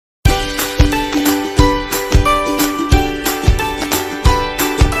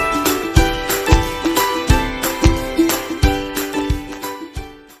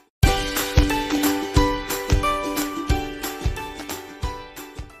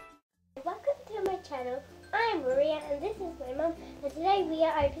channel. I'm Maria and this is my mum, and today we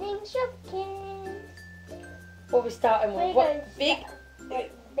are opening Shopkins. What are we starting with? What big? Big.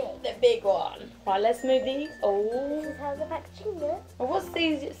 The big one. Right, let's move these. Oh. This is how the packaging looks. Well, what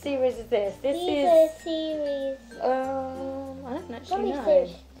series is this? These are series. I don't actually know.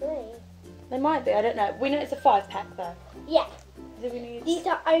 Series 3. They might be. I don't know. We know it's a 5-pack though. Yeah. Do we need? These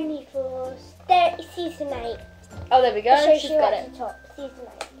are only for season 8. Oh, there we go. It shows She's you got at it. the top. Season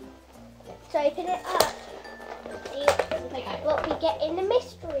 8. So open it up. See what we get in the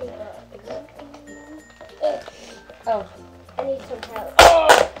mystery box. Oh. I need some help. Oh!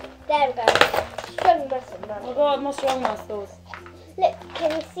 There we go. Strong muscle, Oh Mum. my God, my strong muscles. Look,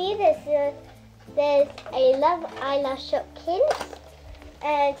 can you see there's a Love Eyelash Shopkins,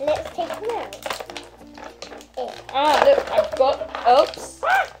 and let's take them out. Ah, look, I've got. Oops.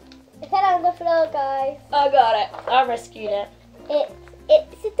 It fell on the floor, guys. I got it. I rescued it.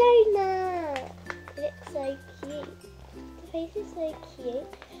 It's a donut. It looks so cute. The face is so cute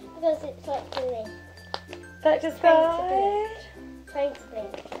because it's like this. That just good. Trying to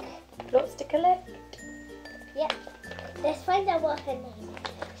blink. Lots to collect. Yep. Let's find out what her name is.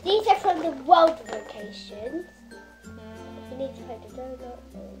 These are from the world locations. You need to find a donut.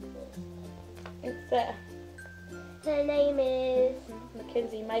 It's there. Her name is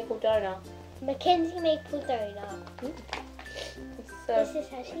Mackenzie Maple Donut. Mackenzie Maple Donut. So, This is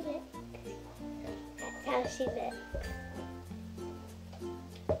how she looks. That's how she looks.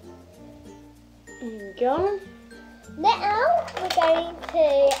 go. Now we're going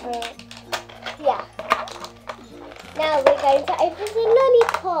to, Now we're going to open the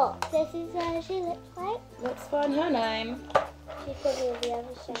lollipop. This is how she looks like. Let's find her name. She's probably on the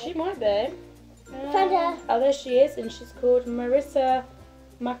other side. She might be. Found her. Oh, there she is, and she's called Marissa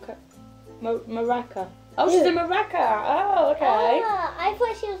Maraca. Oh, she's a maraca. Oh, okay. Ah, I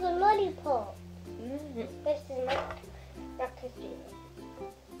thought she was a lollipop. Mm. This is Maracas.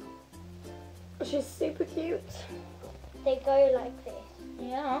 She's super cute. They go like this.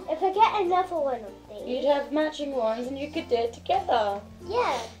 Yeah. If I get another one of these. You'd have matching ones, and you could do it together.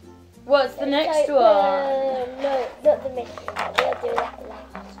 Yeah. What's the next So, one? No, not the mystery one. We'll do that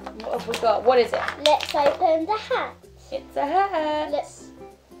last. What have we got? What is it? Let's open the hat. It's a hat. It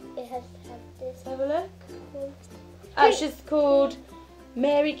has to have this. Let's have a look. Oh, she's called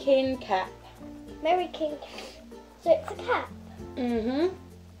Mary King Cap. Mary King cap. So it's a cap. Mm-hmm.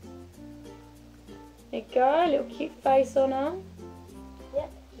 There you go, little cute face on her.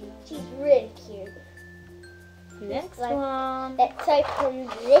 Yep. She's really cute. Next Like- one. Let's open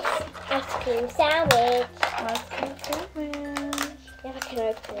this ice cream sandwich. Ice cream sandwich. Yeah, I can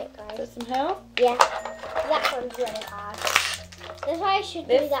open it, guys. Got some help? Yeah. That one's really hard. That's why I should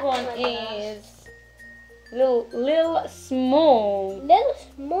do This that one last. is little small. Little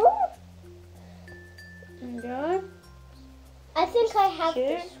small? There you go. I think I have Cute.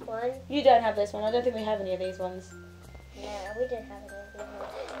 this one. You don't have this one. I don't think we have any of these ones. No, we don't have any of these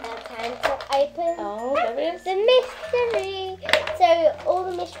ones. Now time to open Oh, there it is. the mystery. So all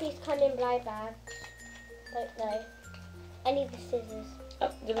the mysteries come in blind bag. Don't know. I need the scissors.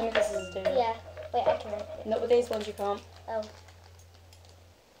 Oh, do we need the scissors, do we? Yeah. Wait, I can open it. Not with these ones, you can't. Oh.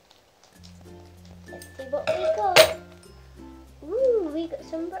 Let's see what we got. Ooh, we got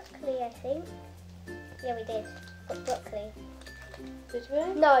some broccoli, I think. Yeah, we did. Got broccoli. Did we?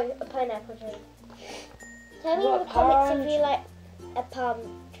 No, a pineapple tree. Tell me in What the comments palm if you like a palm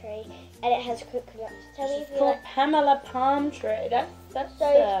tree and it has coconuts. Tell me She's if you called like. Pamela Palm Tree. That's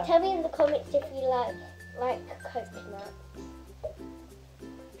So tell me in the comments if you like coconut. I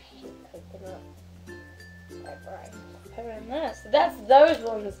hate coconut. Right. put her in there. So that's those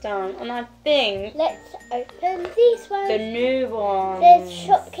ones done. And I think Let's open these ones. the new ones. There's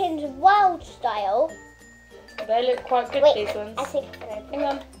Shopkins Wild Style. They look quite good, Wait, these ones. I think I can open Hang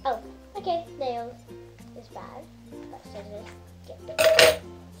on. it. Oh, okay, nails. It's bad. That's scissors. Get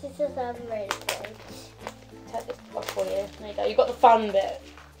scissors are really good. Take this off for you. There you go. You got the fun bit.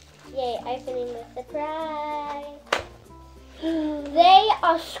 Yay, opening the surprise. They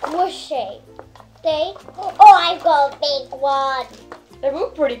are squishy. Oh, I got a big one. They're all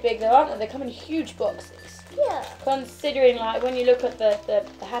pretty big though, aren't they? They come in huge boxes. Yeah. Considering, like, when you look at the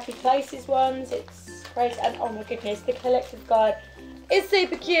Happy Places ones, it's crazy. And oh my goodness, the collective guide is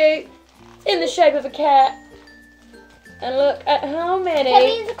super cute. It's in the shape of a cat. And look at how many. Tell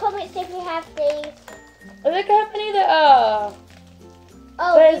me in the comments if you have these. Look how many there are.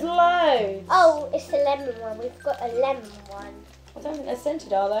 Oh, There's loads. oh, it's the lemon one. We've got a lemon one. I don't think they're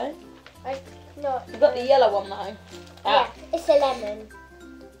scented, are they? Not. We've got the yellow one though. Yeah, it's a lemon.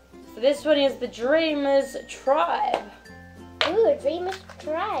 So this one is the Dreamers Tribe. Ooh, Ooh, a dream is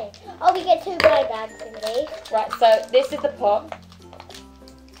try. Oh, we get 2 blind bags in these. Right, so this is the pot.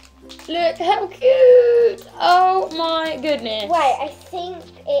 Look how cute! Oh my goodness. Right, I think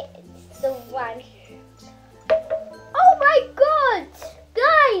it's the one. Oh my god!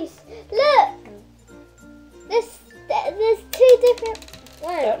 Guys, look! There's 2 different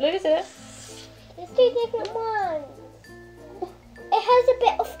ones. Don't lose it. There's 2 different ones. It has a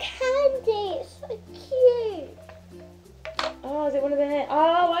bit of candy. It's so cute. Oh, is it one of the...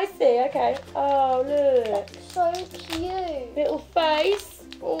 Oh, I see. Okay. Oh, look. That's so cute. Little face.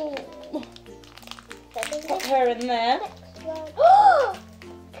 Oh. Put her in there. Next one.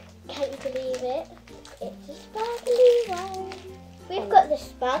 Can you believe it? It's a sparkly one. We've got the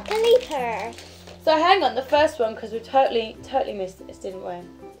sparkly purse. So hang on, the first one, because we totally missed this, didn't we?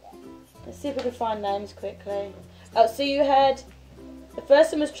 Let's see if we can find names quickly. Oh, so you had... The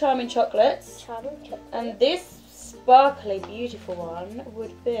first one was Charming Chocolates. Charming chocolate. And this sparkly, beautiful one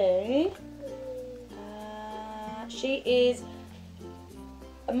would be... she is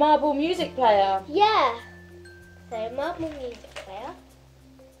a marble music player. Yeah. So marble music player.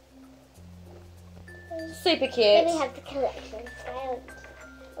 Super cute. Then we have the collection styles.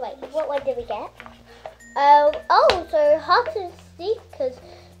 Wait, what one did we get? Oh, so Heart and Seeker's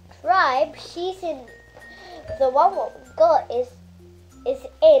Tribe. She's in the one what we got is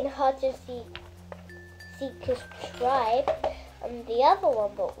in Heart and Seeker's Tribe, and the other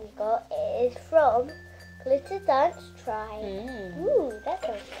one what we got is from Glitter Dance Tribe. Ooh, that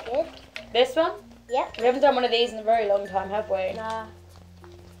sounds good. This one? Yep. We haven't done one of these in a very long time, have we? Nah.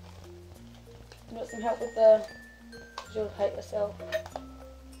 You got some help with the... You'll hate yourself.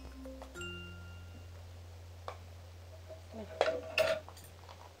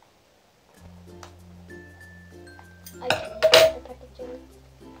 I can get the packaging.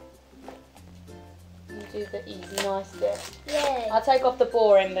 You do the easy, nice bit. Yay. I'll take off the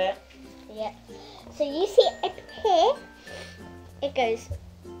boring bit. Yep. So you see up here, it goes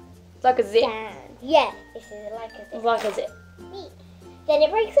It's like a zip. down. Yeah, this is like a It's zip. like a zip. Then it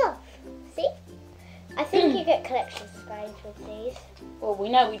breaks off. See? I think you get collection spines with these. Well, we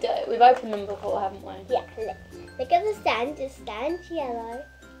know we do. We've opened them before, haven't we? Yeah, look at the stand. The stand's yellow.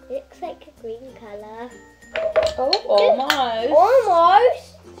 It looks like a green colour. Oh, almost.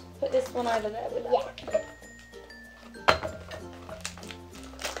 Almost. Put this one over there with that. Yeah.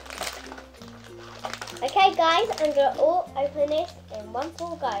 Okay, guys, I'm going to all open this in one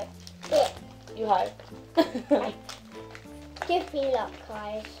full go. Here. You hope. Give me luck,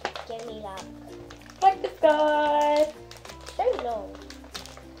 guys. Give me luck. Like this guy. So long.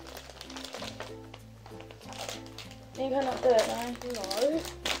 You cannot do it now.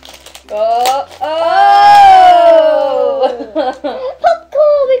 No. Oh!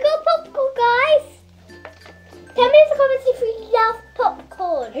 Popcorn! We got popcorn, guys! Tell me in the comments if you love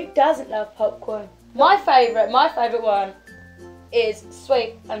popcorn. Who doesn't love popcorn? My favourite one is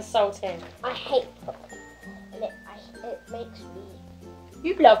sweet and salty. I hate popcorn. And it makes me...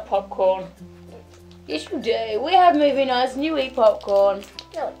 You love popcorn. Yes, you do. We have movie nights and you eat popcorn.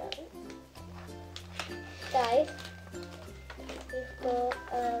 No, it doesn't. Guys, we've got...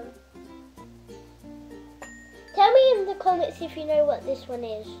 Tell me in the comments if you know what this one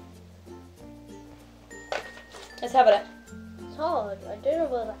is. Let's have it. It's hard. I don't know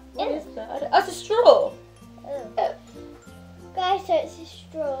what that What is. is that? Oh, it's a straw. Oh. Guys, so it's a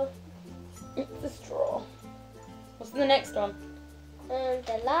straw. It's a straw. What's the next one? And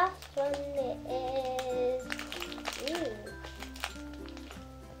the last one is... Ooh.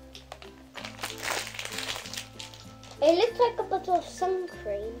 It looks like a bottle of sun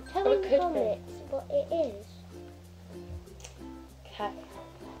cream. Tell me in the comments what it is. Okay.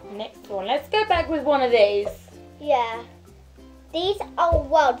 Next one. Let's go back with one of these. Yeah. These are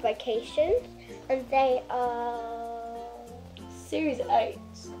Wild Vacations. And they are... Series 8.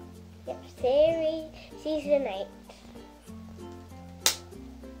 Yep, Season 8.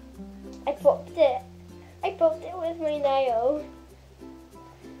 I popped it. I popped it with my nail.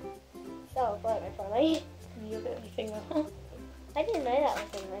 That was quite funny. You got your finger. I didn't know that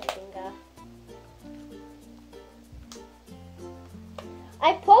was on my finger.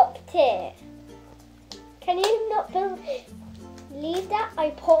 I popped it. Can you not believe that?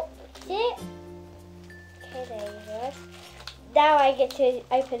 I popped it. Okay, there you go. Now I get to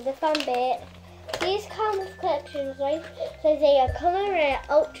open the fun bit. These come with collections, right? So they are common rare,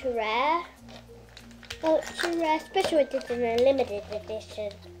 ultra rare, special edition, and limited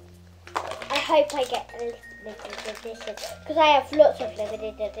edition. I hope I get a limited edition because I have lots of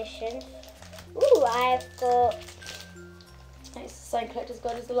limited editions. Ooh, I've got It's the same collector's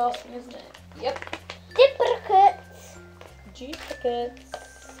guide as the last one, isn't it? Yep. duplicates. juice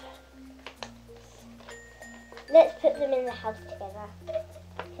packets. Let's put them in the house together.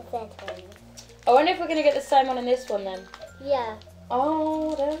 Because they're twins. I wonder if we're going to get the same one in this one then. Yeah.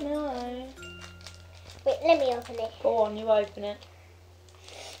 Oh, I don't know. Wait, let me open it. Go on, you open it.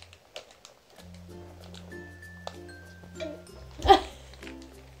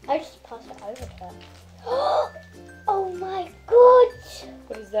 I just passed it over to her. Oh my god!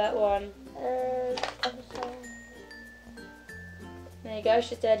 What is that one? There you go,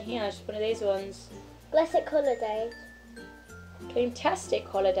 she's dead here. She's one of these ones. Blessed Holidays. Fantastic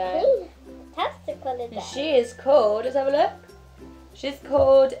holiday. Fantastic Holiday. And she is called, let's have a look. She's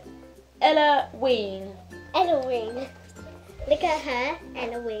called Ellaween. Ellaween. Look at her,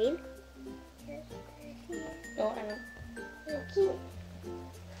 Ellaween. Oh, hang on. Cute.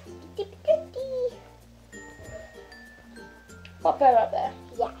 Pop her up there.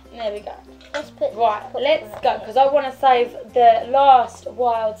 Yeah. There we go. Let's put. Right, let's go, because I want to save the last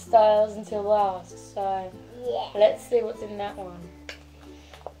wild styles until last. So Yeah. let's see what's in that one.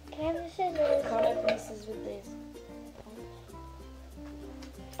 Can I have the scissors? Can't open the scissors with this.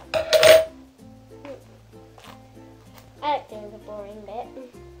 I like doing the boring bit.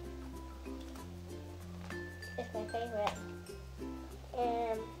 It's my favourite.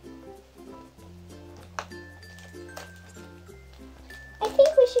 I think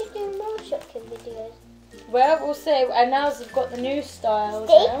we should do more Shopkins videos. Well, we'll see. And now we've got the new styles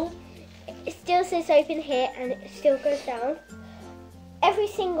See? now. It still says open here and it still goes down. Every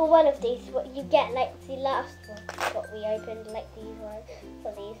single one of these, what you get like the last one, what we opened, like these ones,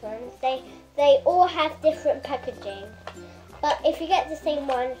 or these ones, they all have different packaging. But if you get the same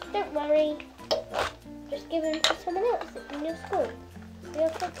ones, don't worry. Just give them to someone else in your school. Your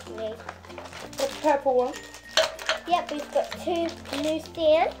family. The purple one. Yep, we've got 2 new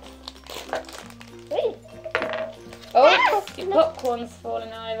stands. Ooh. Oh, Ow! your popcorn's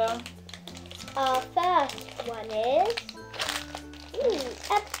falling over. Our first one is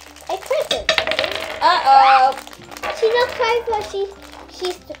a present. Uh-oh. She knocked over.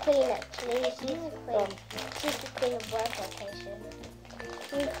 She's the queen actually. She's the queen. She's the queen of work location.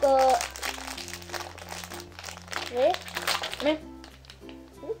 We've got this. Come here.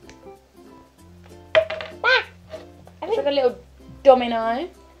 Ah! It's like a little domino.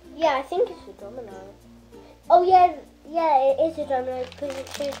 Yeah, I think it's a domino. Oh yeah, it is a domino because it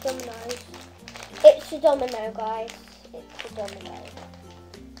says dominoes. It's a domino, guys. It's a domino.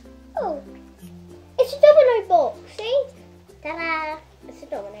 Oh, it's a domino box. See? Ta-da! It's a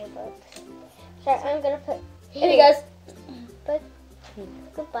domino box. So I'm gonna put. Here he goes. But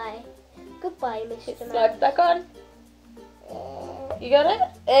goodbye, goodbye, Mr. Man. Slide back on. You got it?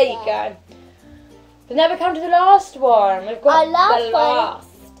 There you go. But now we come to the last one. We've got Our last the last.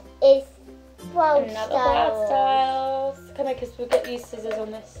 Is wild Another wild style. styles. Come here, because we'll get these scissors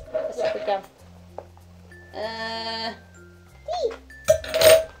on this. Let's see if we go. There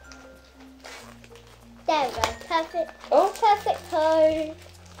we go. Perfect. Oh. Perfect toe.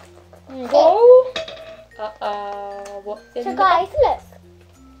 Go. Uh-oh. What's in So the guys, look.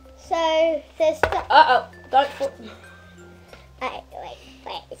 So there's Uh-oh. Don't put... wait.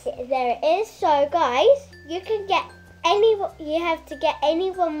 There it is. So guys, you can get you have to get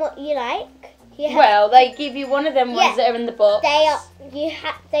anyone what you like. Well, they give you one of them ones Yeah. that are in the box.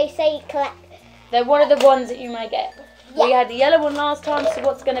 They say collect. They're one of the ones that you may get. Yeah. We had the yellow one last time, so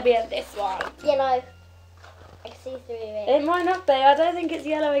what's going to be at this one? Yellow. I can see through it. It might not be. I don't think it's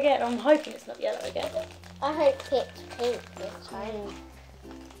yellow again. I'm hoping it's not yellow again. I hope it's pink this time.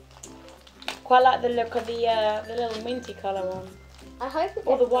 Quite like the look of the little minty colour one. I hope it's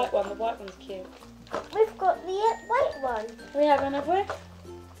Or the white one. The white one's cute. We've got the white one. We haven't, have we?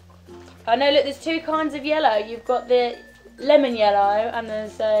 I know, look, there's 2 kinds of yellow. You've got the lemon yellow and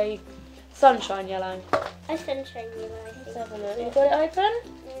there's a sunshine yellow. A sunshine yellow, I think. Let's have a look. You got it open?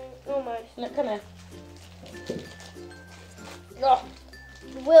 Almost. Look, come here. Oh,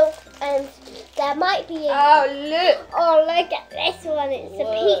 And there might be a... oh look! Oh, look at this one. It's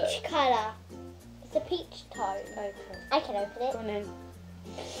Whoa. a peach colour. It's a peach tone. Open. I can open it. Go on in.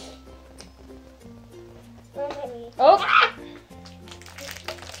 Oh. Oh!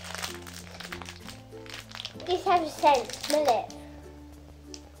 These have a scent. Smell it.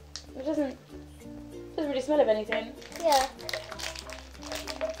 It doesn't really smell of anything. Yeah.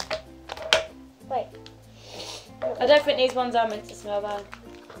 Wait. I don't think these ones are meant to smell though.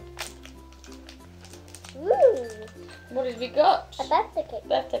 Ooh. What have we got? A birthday cake.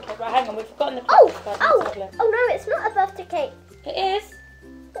 Birthday cake. Right, hang on, we've forgotten the Oh! plastic card. Let's have a look. Oh no, it's not a birthday cake. It is.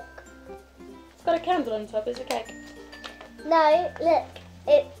 It's got a candle on top. It's a cake. No, look.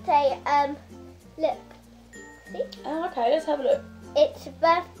 It's a look. See? Oh, okay, let's have a look. It's a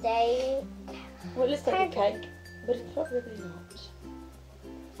birthday. Well, let's take a cake. But it's probably not.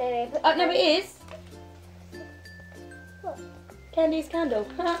 So they put Oh, no, it is. What? Candy's candle.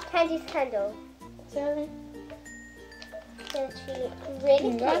 Candy's candle. So, It's actually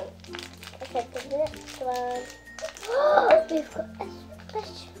really Okay. cute. Okay, the next one. We've got a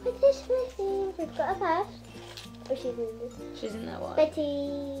special edition thing. We've got a purse. Oh, she's in this. she's in that one.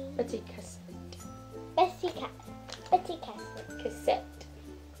 Betty Cassette.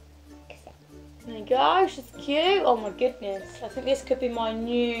 There you go, she's cute. Oh my goodness. I think this could be my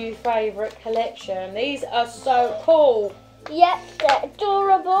new favourite collection. These are so cool. Yep, they're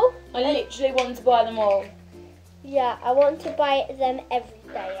adorable. I literally want to buy them all. Yeah, I want to buy them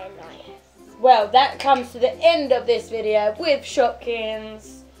every day and night. Well, that comes to the end of this video with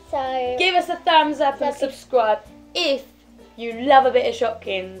Shopkins. So, Give us a thumbs up and subscribe if you love a bit of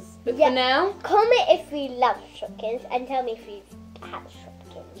Shopkins. But Yeah. for now, comment if you love Shopkins and tell me if you have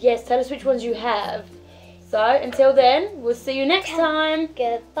Shopkins. yes, tell us which ones you have. So, until then, we'll see you next time.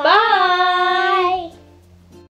 Goodbye. Bye.